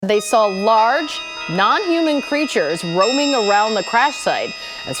They saw large, non-human creatures roaming around the crash site.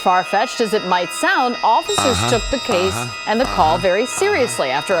 As far-fetched as it might sound, officers took the case and the call very seriously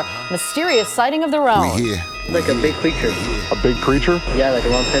after a mysterious sighting of their own. Like a big creature. A big creature? Yeah, like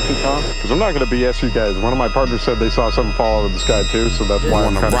around 10 feet tall. Because I'm not going to BS you guys. One of my partners said they saw something fall out of the sky too, so that's why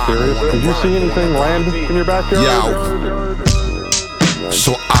I'm kind of curious. Did you see anything land in your backyard?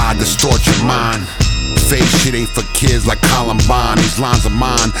 So I distort your mind. Fake shit ain't for kids like Columbine. These lines are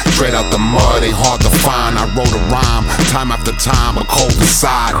mine, straight out the mud, ain't hard to find. I wrote a rhyme, time after time, a cold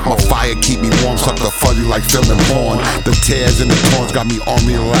inside. My fire keep me warm, suck the fuzzy like filling porn. The tears and the torns got me on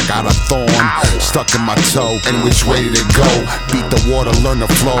me like I got a thorn. Stuck in my toe, and which way did it go? Beat the water, learn to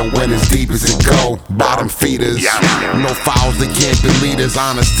flow, when as deep as it go. Bottom feeders, no fouls, they can't be leaders.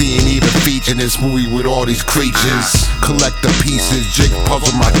 Honesty ain't even featured in this movie with all these creatures. Collect the pieces, jig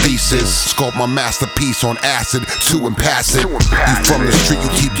puzzle my thesis. Sculpt my masterpiece on acid, too impassive. You from the street, you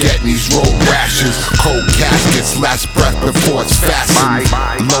keep getting these road rashes. Cold caskets, last breath before it's fastened.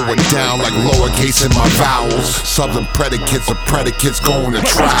 Lower down like lowercase in my vowels. Subs and predicates of predicates going to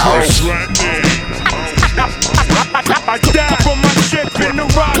trials. I died for my ship in the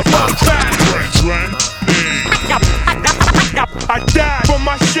Roswell crash. I died for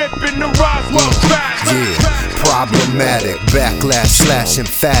my ship in the Roswell crash. Yeah, problematic, backlash slash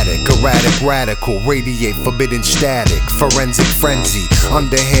emphatic, erratic, radical, radiate forbidden static, forensic frenzy,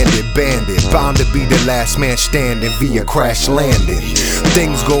 underhanded bandit, bound to be the last man standing via crash landing.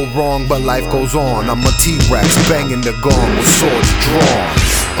 Things go wrong, but life goes on. I'm a T-Rex banging the gong with swords drawn.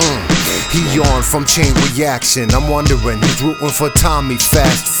 He yawned from chain reaction. I'm wondering, he's rooting for Tommy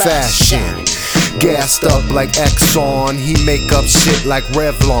fast fashion. Gassed up like Exxon, he make up shit like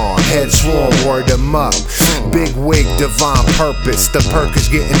Revlon. Head sworn, word him up. Big wig, divine purpose. The perk is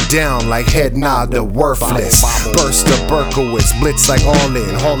getting down like head nod to worthless. Burst of Berkowitz, blitz like all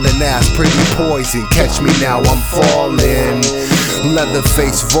in. Hauling ass, pretty poison. Catch me now, I'm falling.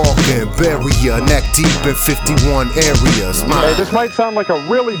 Leatherface Vulcan, barrier, neck deep in 51 areas. Hey, this might sound like a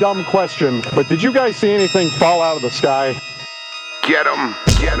really dumb question, but did you guys see anything fall out of the sky? Get 'em,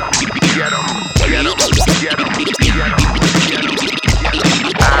 get 'em, get 'em, get 'em, get 'em, get 'em, get 'em.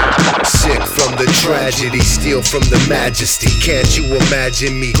 Sick from the tragedy, steal from the majesty. Can't you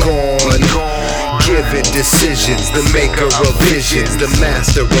imagine me gone? Giving decisions, the maker of visions, the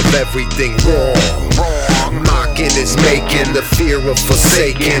master of everything wrong. Mocking is making, the fear of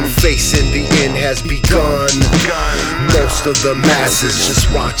forsaken. Facing the end has begun. Most of the masses just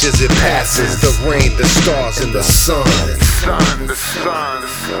watch as it passes. The rain, the stars, and the sun. The sun,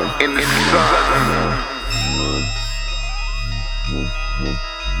 in the sun.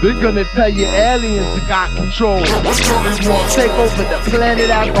 We're gonna tell you aliens got control. Take over the planet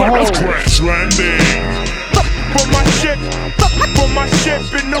as a whole. Crash landing. For my ship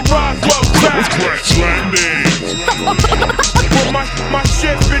in the Roswell crash. Crash landing. For my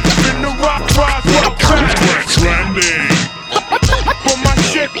ship in the Roswell crash. Crash landing. For my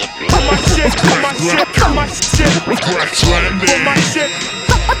ship, for my ship, for my ship, for my ship. Crash landing. For my ship.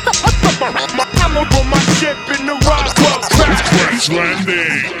 For my ship in the Roswell crash. Crash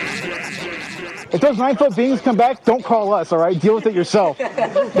landing. If those 9-foot beings come back, don't call us, all right? Deal with it yourself.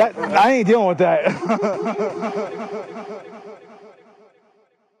 I ain't dealing with that.